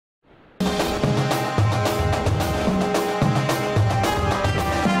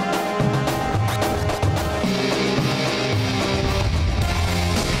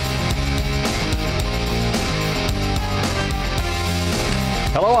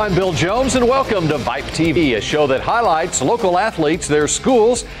I'm Bill Jones, and welcome to VYPE TV, a show that highlights local athletes, their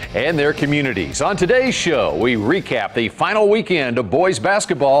schools, and their communities. On today's show, we recap the final weekend of boys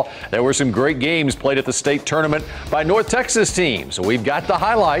basketball. There were some great games played at the state tournament by North Texas teams. We've got the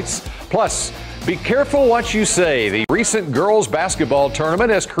highlights. Plus, be careful what you say. The recent girls basketball tournament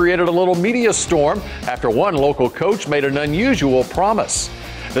has created a little media storm after one local coach made an unusual promise.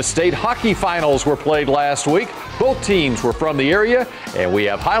 The state hockey finals were played last week. Both teams were from the area, and we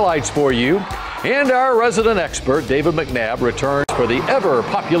have highlights for you. And our resident expert, David McNabb, returns for the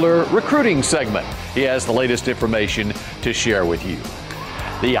ever-popular recruiting segment. He has the latest information to share with you.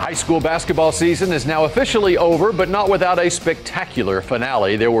 The high school basketball season is now officially over, but not without a spectacular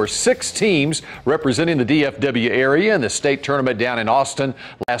finale. There were 6 teams representing the DFW area in the state tournament down in Austin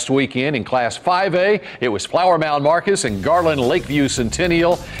last weekend. In Class 5A, it was Flower Mound Marcus and Garland Lakeview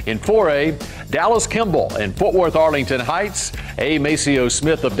Centennial. In 4A, Dallas Kimball and Fort Worth Arlington Heights. A. Maceo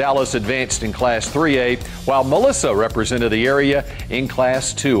Smith of Dallas advanced in Class 3A, while Melissa represented the area in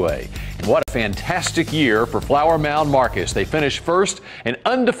Class 2A. What a fantastic year for Flower Mound Marcus. They finished first and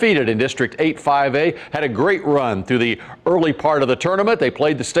undefeated in District 8 5A, had a great run through the early part of the tournament. They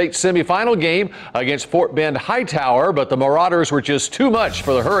played the state semifinal game against Fort Bend Hightower, but the Marauders were just too much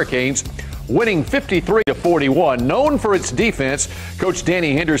for the Hurricanes, winning 53-41. Known for its defense, Coach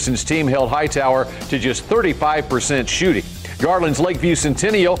Danny Henderson's team held Hightower to just 35% shooting. Garland's Lakeview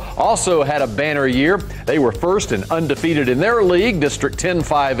Centennial also had a banner year. They were first and undefeated in their league, District 10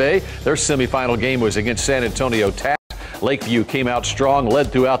 5A. Their semifinal game was against San Antonio Taft. Lakeview came out strong,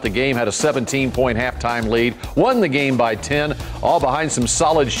 led throughout the game, had a 17-point halftime lead, won the game by 10, all behind some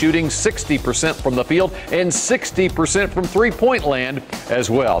solid shooting, 60% from the field and 60% from three-point land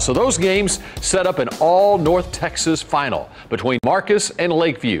as well. So those games set up an all North Texas final between Marcus and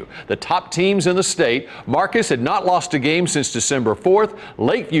Lakeview, the top teams in the state. Marcus had not lost a game since December 4th.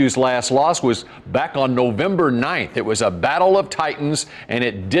 Lakeview's last loss was back on November 9th. It was a battle of titans, and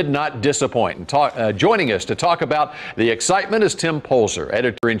it did not disappoint. And joining us to talk about the excitement is Tim Polzer,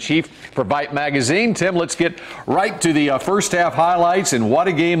 editor-in-chief for VYPE magazine. Tim, let's get right to the first half highlights and what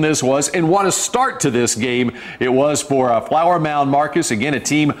a game this was, and what a start to this game it was for Flower Mound Marcus. Again, a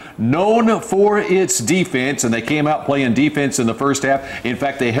team known for its defense, and they came out playing defense in the first half. In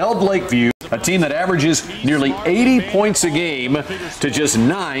fact, they held Lakeview, a team that averages nearly 80 points a game, to just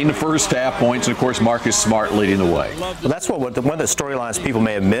 9 first half points. And of course, Marcus Smart leading the way. Well, that's one of the storylines people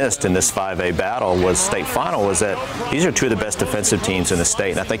may have missed in this 5A battle was state final, was that these are two of the best defensive teams in the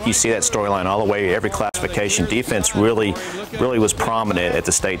state. And I think you see that storyline all the way, every classification. Defense really was prominent at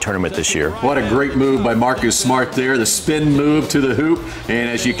the state tournament this year. What a great move by Marcus Smart there, the spin move to the hoop. And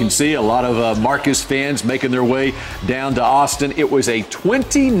as you can see, a lot of Marcus fans making their way down to Austin. It was a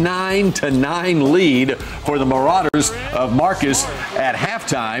 29-9 lead for the Marauders of Marcus at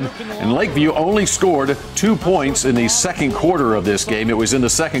halftime. And Lakeview only scored 2 points in the second quarter of this game. It was in the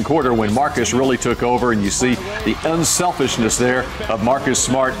second quarter when Marcus really took over, and you see the unselfishness there of Marcus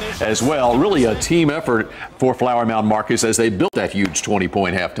Smart as well. Really a team effort for Flower Mound Marcus as they built that huge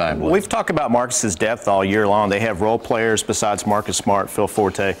 20-point halftime lead. We've talked about Marcus's depth all year long. They have role players besides Marcus Smart, Phil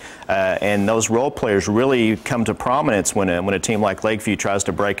Forte, and those role players really come to prominence when a team like Lakeview tries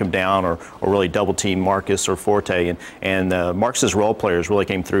to break them down or really double team Marcus or Forte, and Marcus's role players really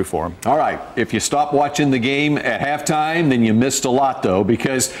came through for him. All right, if you stopped watching the game at halftime, then you missed a lot, though,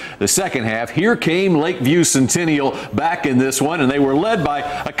 because the second half, here came Lakeview Centennial back in this one, and they were led by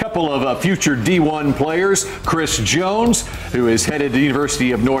a couple of future D1 players. Chris Jones, who is headed to the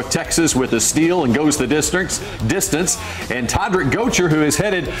University of North Texas with a steal and goes the distance, and Todrick Gocher, who is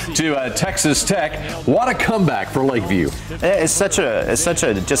headed to Texas Tech. What a comeback for Lakeview. It's such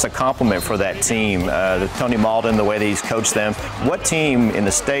a compliment for that team. Tony Malden, the way that he's coached them. What team in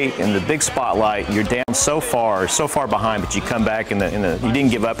the state, in the big spotlight, you're down so far behind, but you come back you didn't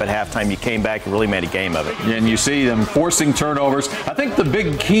give up at halftime. You came back and really made a game of it. And you see them forcing turnovers. I think the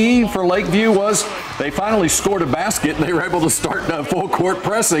big key for Lakeview was they finally scored a basket and they were able to start full court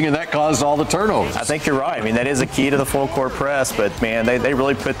pressing, and that caused all the turnovers. I think you're right. I mean, that is a key to the full court press, but man, they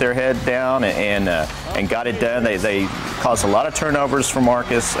really put their head down and got it done. They caused a lot of turnovers for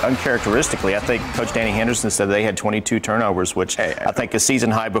Marcus, uncharacteristically. I think Coach Danny Henderson said they had 22 turnovers, which I think a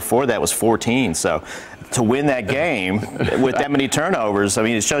season high before that was 14. So to win that game with that many turnovers, I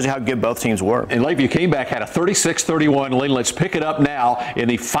mean, it shows you how good both teams were. And Lakeview came back, had a 36-31 lead. Let's pick it up now in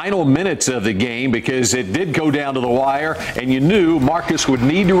the final minutes of the game, because it did go down to the wire, and you knew Marcus would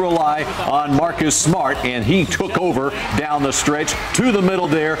need to rely on Marcus Smart, and he took over down the stretch to the middle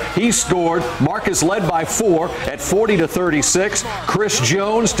there. He scored. Marcus led by 4 at 40-36. Chris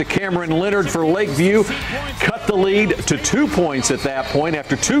Jones to Cameron Cameron Leonard for Lakeview cut the lead to 2 points at that point.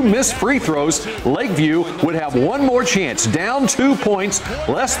 After 2 missed free throws, Lakeview would have one more chance. Down 2 points,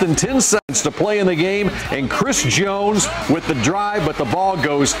 less than 10 seconds to play in the game, and Chris Jones with the drive, but the ball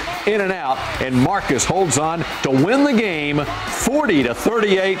goes in and out, and Marcus holds on to win the game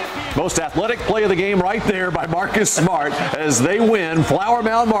 40-38. Most athletic play of the game right there by Marcus Smart as they win. Flower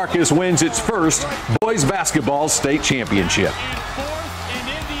Mound Marcus wins its first boys basketball state championship.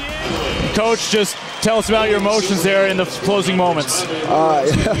 Coach, just tell us about your emotions there in the closing moments.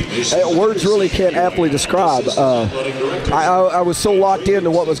 Words really can't aptly describe. I was so locked into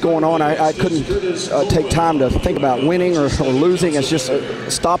what was going on, I couldn't take time to think about winning or losing. It's just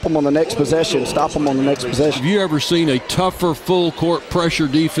stop them on the next possession, stop them on the next possession. Have you ever seen a tougher full court pressure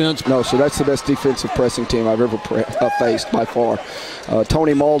defense? No, so that's the best defensive pressing team I've ever faced by far.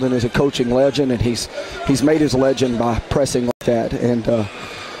 Tony Malden is a coaching legend, and he's made his legend by pressing like that. And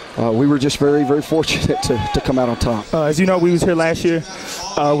we were just very, very fortunate to come out on top. As you know, we was here last year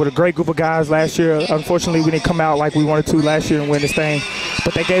with a great group of guys last year. Unfortunately, we didn't come out like we wanted to last year and win this thing.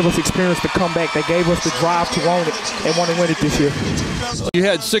 But they gave us experience to come back. They gave us the drive to want it and want to win it this year. You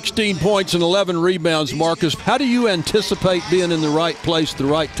had 16 points and 11 rebounds, Marcus. How do you anticipate being in the right place at the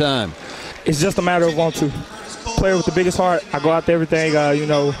right time? It's just a matter of want to. Player with the biggest heart. I go out to everything. I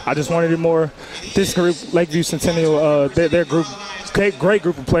just wanted it more. This group, Lakeview Centennial, their group, great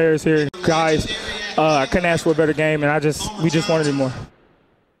group of players here, guys. I couldn't ask for a better game, and we just wanted it more.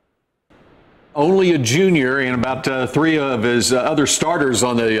 Only a junior, and about 3 of his other starters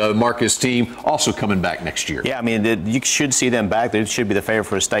on the Marcus team also coming back next year. Yeah, I mean, you should see them back. They should be the favorite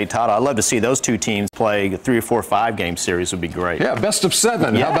for a state title. I'd love to see those 2 teams play a 3 or 4 5-game series. Would be great. Yeah, best of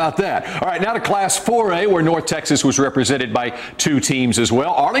 7. Yeah. How about that? All right, now to Class 4A, where North Texas was represented by 2 teams as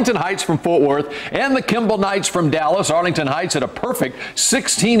well. Arlington Heights from Fort Worth and the Kimball Knights from Dallas. Arlington Heights had a perfect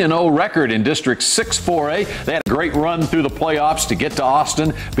 16-0 record in District 6 4A. They had a great run through the playoffs to get to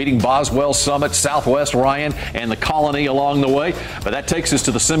Austin, beating Boswell Summit, Southwest Ryan, and the Colony along the way. But that takes us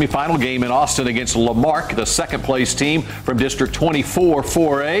to the semifinal game in Austin against Lamarck, the second-place team from District 24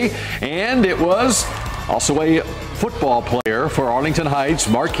 4A. And it was also a football player for Arlington Heights,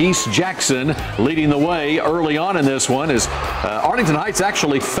 Marquise Jackson, leading the way early on in this one as Arlington Heights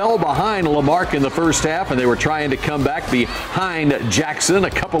actually fell behind Lamarck in the first half, and they were trying to come back behind Jackson, a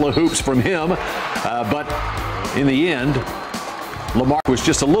couple of hoops from him. But in the end, Lamarck was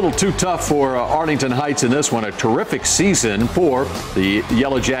just a little too tough for Arlington Heights in this one. A terrific season for the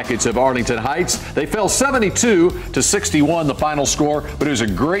Yellow Jackets of Arlington Heights. They fell 72-61, the final score, but it was a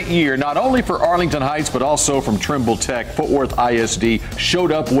great year, not only for Arlington Heights, but also from Trimble Tech. Fort Worth ISD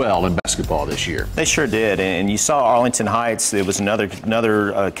showed up well in basketball this year. They sure did, and you saw Arlington Heights. It was another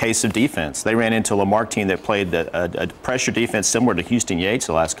case of defense. They ran into a Lamarck team that played a pressure defense similar to Houston Yates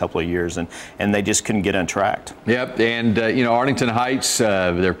the last couple of years, and they just couldn't get untracked. Yep, and Arlington Heights,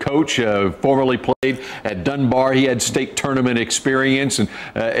 their coach formerly played at Dunbar. He had state tournament experience, and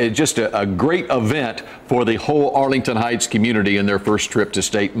just a great event for the whole Arlington Heights community in their first trip to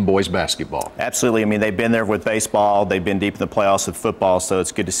state in boys basketball. Absolutely. I mean, they've been there with baseball. They've been deep in the playoffs with football, so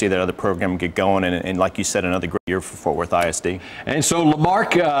it's good to see that other program get going. And like you said, another great year for Fort Worth ISD. And so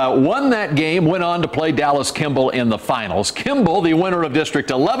Lamarck won that game, went on to play Dallas Kimball in the finals. Kimball, the winner of District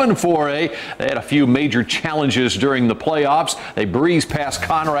 11 4A, they had a few major challenges during the playoffs. They breezed past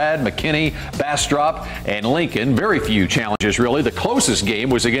Conrad, McKinney, Bastrop, and Lincoln. Very few challenges, really. The closest game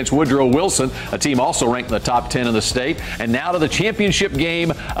was against Woodrow Wilson, a team also ranked in the top 10 in the state. And now to the championship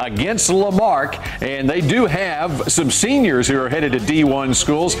game against Lamarck. And they do have some seniors who are headed to D1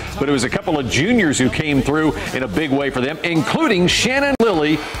 schools, but it was a couple of juniors who came through in a big way for them, including Shannon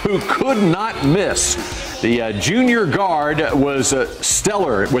Lilly, who could not miss. The junior guard was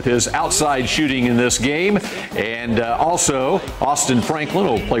stellar with his outside shooting in this game. And also, Austin Franklin,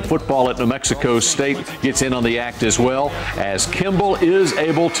 who will play football at New Mexico State, gets in on the act as well, as Kimball is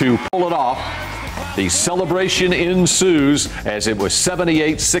able to pull it off. The celebration ensues as it was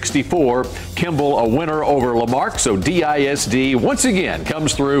 78-64. Kimball a winner over Lamarck. So DISD once again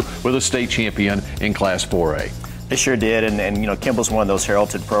comes through with a state champion in Class 4A. They sure did, and Kimball's one of those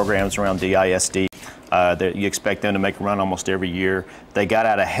heralded programs around DISD. That you expect them to make a run almost every year. They got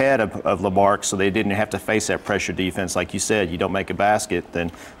out ahead of Lamarck, so they didn't have to face that pressure defense. Like you said, you don't make a basket,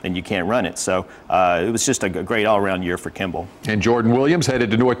 then you can't run it. So it was just a great all-around year for Kimball. And Jordan Williams headed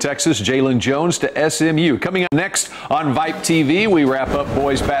to North Texas. Jalen Jones to SMU. Coming up next on VYPE TV, we wrap up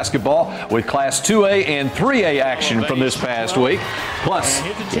boys basketball with Class 2A and 3A action from this past week. Plus,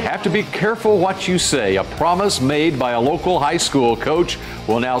 you have to be careful what you say. A promise made by a local high school coach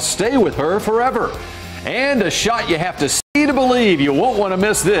will now stay with her forever. And a shot you have to see to believe. You won't want to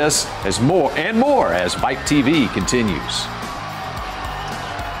miss this as more and more as VYPE TV continues.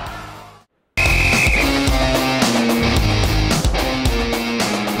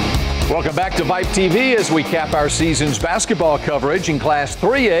 Welcome back to VYPE TV as we cap our season's basketball coverage. In Class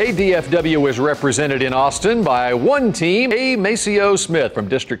 3A, DFW is represented in Austin by one team, A. Maceo Smith from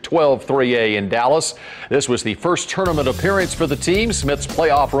District 12 3A in Dallas. This was the first tournament appearance for the team. Smith's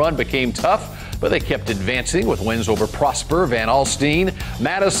playoff run became tough, but they kept advancing with wins over Prosper, Van Alstyne,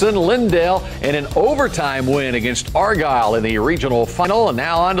 Madison, Lindale, and an overtime win against Argyle in the regional final. And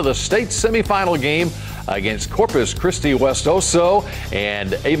now on to the state semifinal game against Corpus Christi West Oso,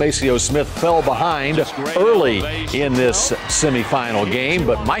 and A. Maceo Smith fell behind early in this semifinal game,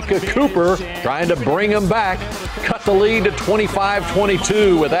 but Micah Cooper trying to bring him back, cut the lead to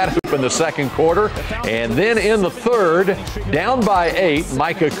 25-22 with that hoop in the second quarter, and then in the third, down by 8,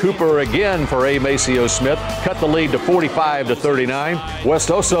 Micah Cooper again for A. Maceo Smith, cut the lead to 45-39. West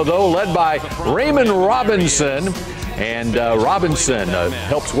Oso, though, led by Raymond Robinson. And Robinson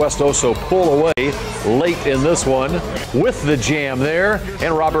helps West Oso pull away late in this one with the jam there.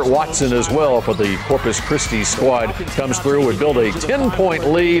 And Robert Watson as well for the Corpus Christi squad comes through, would build a 10-point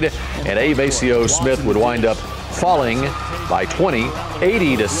lead, and A. Maceo Smith would wind up falling by 20.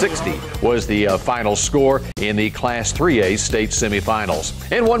 80-60 was the final score in the Class 3A state semifinals.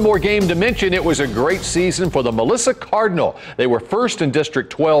 And one more game to mention, it was a great season for the Melissa Cardinal. They were first in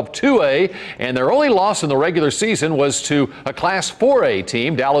District 12 2A, and their only loss in the regular season was to a Class 4A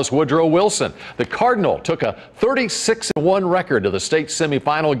team, Dallas Woodrow Wilson. The Cardinal took a 36-1 record to the state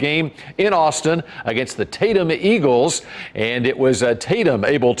semifinal game in Austin against the Tatum Eagles, and it was Tatum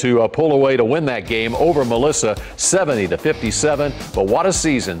able to pull away to win that game over Melissa 70-57. But what a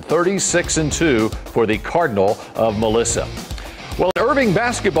season, 36-2 for the Cardinal of Melissa. Well, an Irving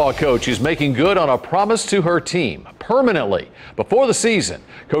basketball coach is making good on a promise to her team permanently. Before the season,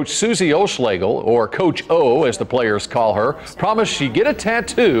 Coach Susie Oschlegel, or Coach O as the players call her, promised she'd get a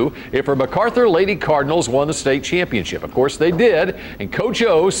tattoo if her MacArthur Lady Cardinals won the state championship. Of course, they did, and Coach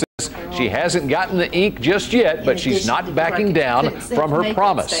O says she hasn't gotten the ink just yet, but she's not backing down from her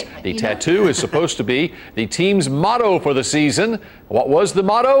promise. The tattoo is supposed to be the team's motto for the season. What was the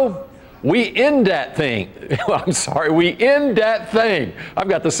motto? We end that thing. I'm sorry, we end that thing. I've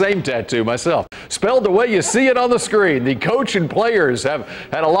got the same tattoo myself. Spelled the way you see it on the screen. The coach and players have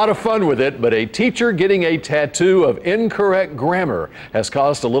had a lot of fun with it, but a teacher getting a tattoo of incorrect grammar has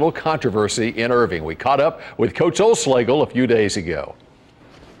caused a little controversy in Irving. We caught up with Coach Oschlegel a few days ago.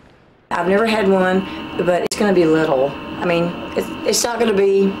 I've never had one, but it's going to be little. I mean, it's not going to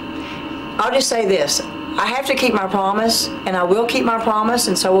be, I'll just say this. I have to keep my promise, and I will keep my promise,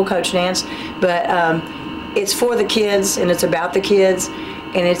 and so will Coach Nance, but it's for the kids, and it's about the kids,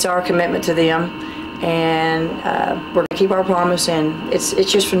 and it's our commitment to them, and we're going to keep our promise, and it's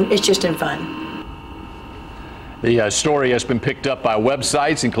just in fun. The story has been picked up by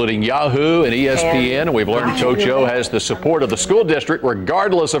websites including Yahoo and ESPN, and we've learned Coach O has the support of the school district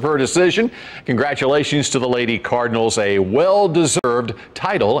regardless of her decision. Congratulations to the Lady Cardinals, a well-deserved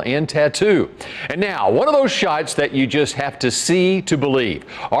title and tattoo. And now, one of those shots that you just have to see to believe.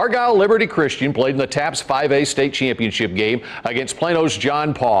 Argyle Liberty Christian played in the TAPS 5A state championship game against Plano's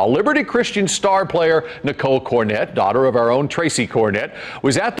John Paul. Liberty Christian star player Nicole Cornett, daughter of our own Tracy Cornett,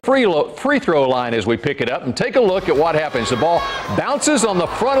 was at the free throw line as we pick it up and take a look at what happens. The ball bounces on the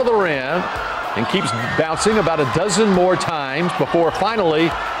front of the rim and keeps bouncing about a dozen more times before finally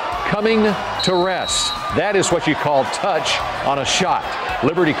coming to rest. That is what you call touch on a shot.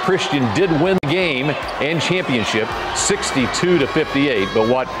 Liberty Christian did win the game and championship 62-58, but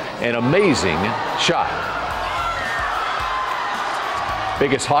what an amazing shot.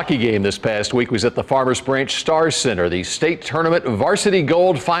 Biggest hockey game this past week was at the Farmers Branch Stars Center, the state tournament varsity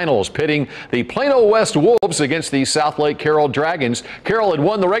gold finals, pitting the Plano West Wolves against the South Lake Carroll Dragons. Carroll had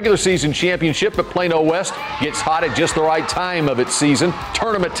won the regular season championship, but Plano West gets hot at just the right time of its season.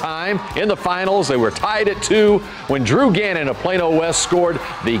 Tournament time in the finals. They were tied at 2 when Drew Gannon of Plano West scored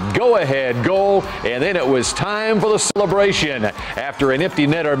the go-ahead goal, and then it was time for the celebration after an empty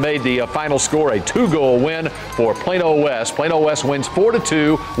netter made the final score a 2-goal win for Plano West. Plano West wins 4-2.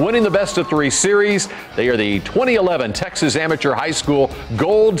 Winning the best-of-3 series. They are the 2011 Texas Amateur High School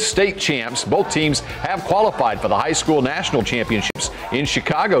Gold State Champs. Both teams have qualified for the high school national championships in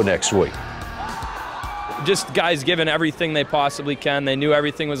Chicago next week. Just guys giving everything they possibly can. They knew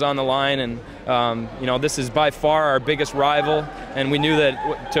everything was on the line, and you know, this is by far our biggest rival, and we knew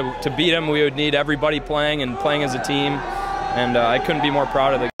that to beat them we would need everybody playing and playing as a team, and I couldn't be more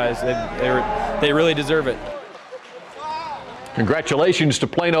proud of the guys. They really deserve it. Congratulations to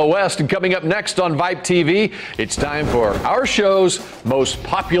Plano West. And coming up next on VYPE TV, it's time for our show's most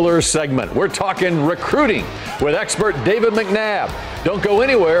popular segment. We're talking recruiting with expert David McNabb. Don't go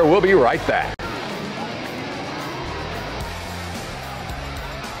anywhere. We'll be right back.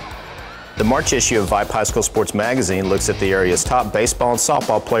 The March issue of VYPE High School Sports Magazine looks at the area's top baseball and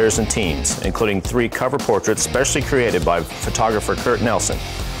softball players and teams, including 3 cover portraits specially created by photographer Kurt Nelson.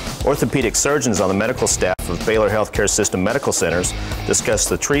 Orthopedic surgeons on the medical staff of Baylor Healthcare System medical centers discuss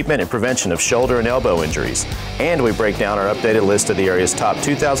the treatment and prevention of shoulder and elbow injuries. And we break down our updated list of the area's top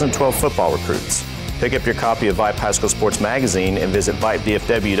 2012 football recruits. Pick up your copy of VYPE High School Sports Magazine and visit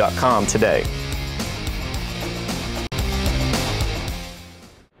VYPEDFW.com today.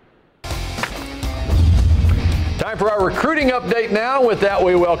 Time for our recruiting update now. With that,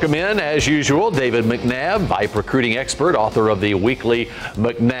 we welcome in, as usual, David McNabb, VYPE recruiting expert, author of the weekly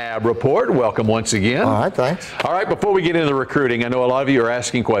McNabb Report. Welcome once again. All right, thanks. All right, before we get into the recruiting, I know a lot of you are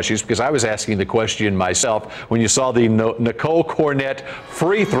asking questions because I was asking the question myself when you saw the Nicole Cornett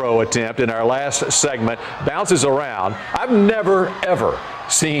free throw attempt in our last segment. Bounces around. I've never, ever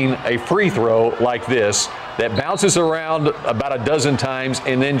seen a free throw like this that bounces around about a dozen times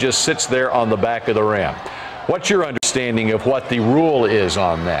and then just sits there on the back of the rim. What's your understanding of what the rule is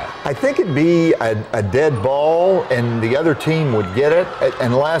on that? I think it'd be a dead ball and the other team would get it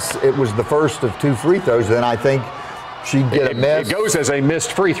unless it was the first of 2 free throws. Then I think she'd get a miss. It goes as a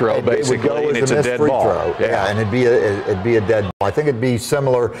missed free throw, basically, and it's a dead ball. Yeah, and it'd be a dead ball. I think it'd be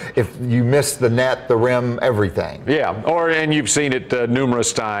similar if you missed the net, the rim, everything. Yeah, and you've seen it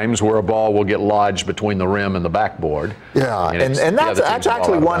numerous times where a ball will get lodged between the rim and the backboard. Yeah, and that's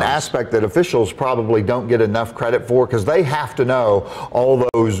actually one aspect that officials probably don't get enough credit for, because they have to know all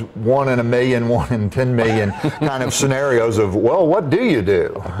those 1 in a million, 1 in 10 million kind of scenarios of, well, what do you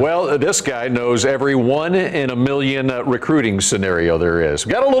do? Well, this guy knows every 1 in a million recruiting scenario there is.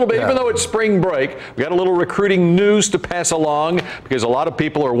 We got a little bit, even though it's spring break, we got a little recruiting news to pass along, because a lot of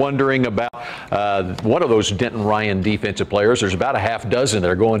people are wondering about one of those Denton Ryan defensive players. There's about a half dozen that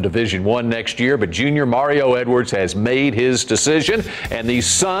are going Division I next year, but junior Mario Edwards has made his decision, and the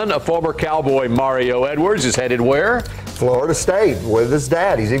son of former Cowboy Mario Edwards is headed where? Florida State with his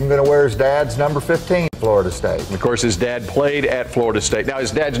dad. He's even going to wear his dad's number 15, Florida State. And of course, his dad played at Florida State. Now, his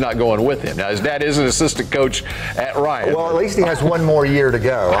dad's not going with him. Now, his dad is an assistant coach at Ryan. Well, at least he has 1 more year to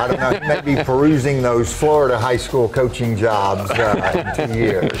go. I don't know. He may be perusing those Florida high school coaching jobs in 2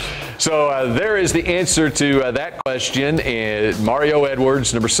 years. So there is the answer to that question. And Mario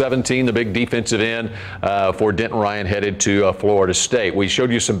Edwards, number 17, the big defensive end for Denton Ryan, headed to Florida State. We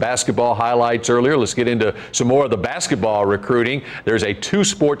showed you some basketball highlights earlier. Let's get into some more of the basketball recruiting. There's a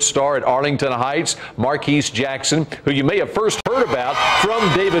 2-sport star at Arlington Heights, Marquise Jackson, who you may have first heard about from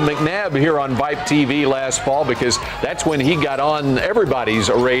David McNabb here on VYPE TV last fall, because that's when he got on everybody's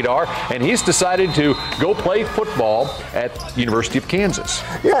radar, and he's decided to go play football at University of Kansas.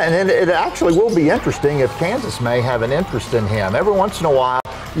 Yeah, and it actually will be interesting if Kansas may have an interest in him. Every once in a while,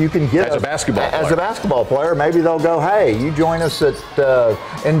 you can get as a basketball player. Maybe they'll go, hey, you join us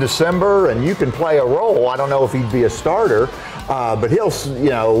in December, and you can play a role. I don't know if he'd be a starter, but he'll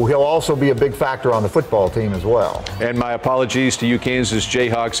also be a big factor on the football team as well. And my apologies to you Kansas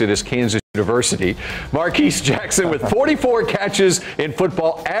Jayhawks. It is Kansas University. Marquise Jackson, with 44 catches in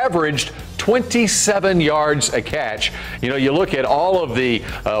football, averaged 27 yards a catch. You know, you look at all of the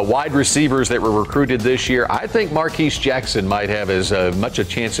wide receivers that were recruited this year, I think Marquise Jackson might have as much a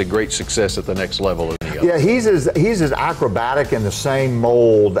chance at great success at the next level as any other. Yeah, he's as acrobatic in the same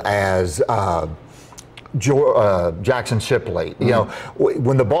mold as Jackson Shipley. You know,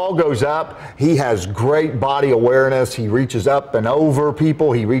 when the ball goes up, he has great body awareness. He reaches up and over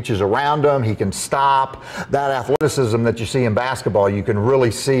people. He reaches around them. He can stop. That athleticism that you see in basketball, you can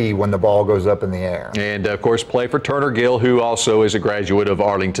really see when the ball goes up in the air. And, of course, play for Turner Gill, who also is a graduate of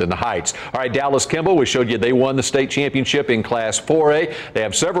Arlington Heights. All right, Dallas Kimball, we showed you they won the state championship in Class 4A. They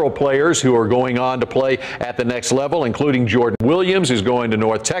have several players who are going on to play at the next level, including Jordan Williams, who's going to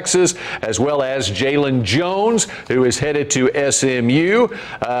North Texas, as well as Jalen Jones, who is headed to SMU.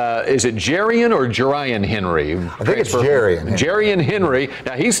 Is it Jarian or Jerian Henry? I think it's Jarian. Jarian Henry.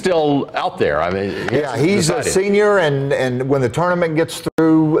 Now, he's still out there. I mean, yeah, he's a senior, and when the tournament gets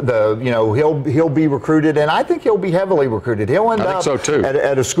through, he'll be recruited, and I think he'll be heavily recruited. He'll end up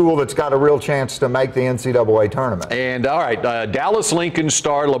at a school that's got a real chance to make the NCAA tournament. And all right, Dallas Lincoln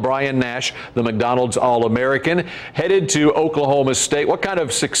star LeBrian Nash, the McDonald's All-American, headed to Oklahoma State. What kind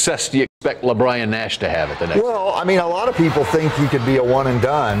of success do you expect LeBron Nash to have it the next? Well, I mean, a lot of people think he could be a one and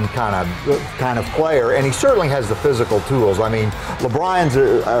done kind of player, and he certainly has the physical tools. I mean, LeBron's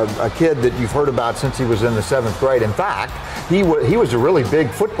a kid that you've heard about since he was in the 7th grade. In fact, he was a really big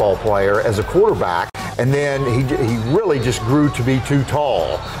football player as a quarterback. And then he really just grew to be too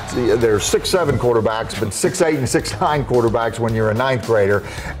tall. There's 6'7" quarterbacks, but 6'8" and 6'9" quarterbacks when you're a 9th grader.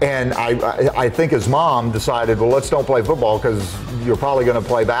 And I think his mom decided, well, let's don't play football because you're probably going to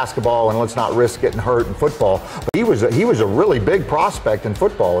play basketball, and let's not risk getting hurt in football. But he was a really big prospect in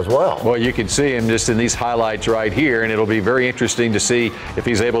football as well. Well, you can see him just in these highlights right here, and it'll be very interesting to see if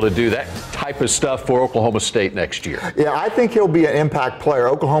he's able to do that type of stuff for Oklahoma State next year. Yeah, I think he'll be an impact player.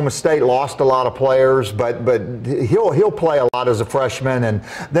 Oklahoma State lost a lot of players, but he'll play a lot as a freshman, and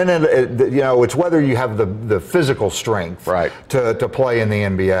then it's whether you have the physical strength to play in the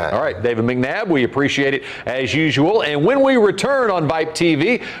NBA. All right, David McNabb, we appreciate it as usual. And when we return on VYPE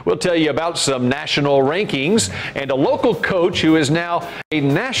TV, we'll tell you about some national rankings and a local coach who is now a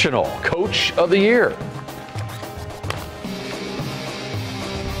National Coach of the Year.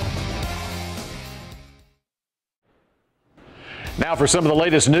 Now for some of the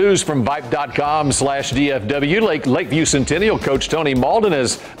latest news from VYPE.com/DFW. Lakeview Centennial coach Tony Malden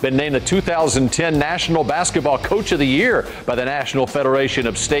has been named the 2010 National Basketball Coach of the Year by the National Federation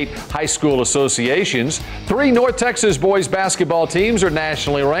of State High School Associations. 3 North Texas boys basketball teams are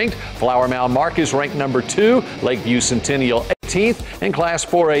nationally ranked. Flower Mound Marcus ranked number 2, Lakeview Centennial 18th, and Class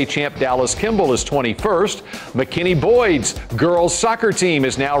 4A champ Dallas Kimball is 21st. McKinney Boyd's girls soccer team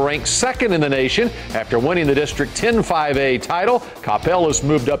is now ranked 2nd in the nation after winning the District 10 5A title. Coppell has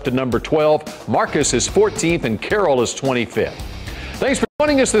moved up to number 12. Marcus is 14th, and Carroll is 25th. Thanks for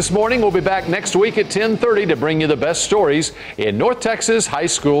joining us this morning. We'll be back next week at 10:30 to bring you the best stories in North Texas high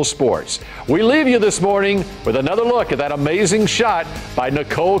school sports. We leave you this morning with another look at that amazing shot by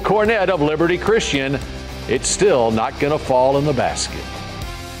Nicole Cornett of Liberty Christian. It's still not going to fall in the basket.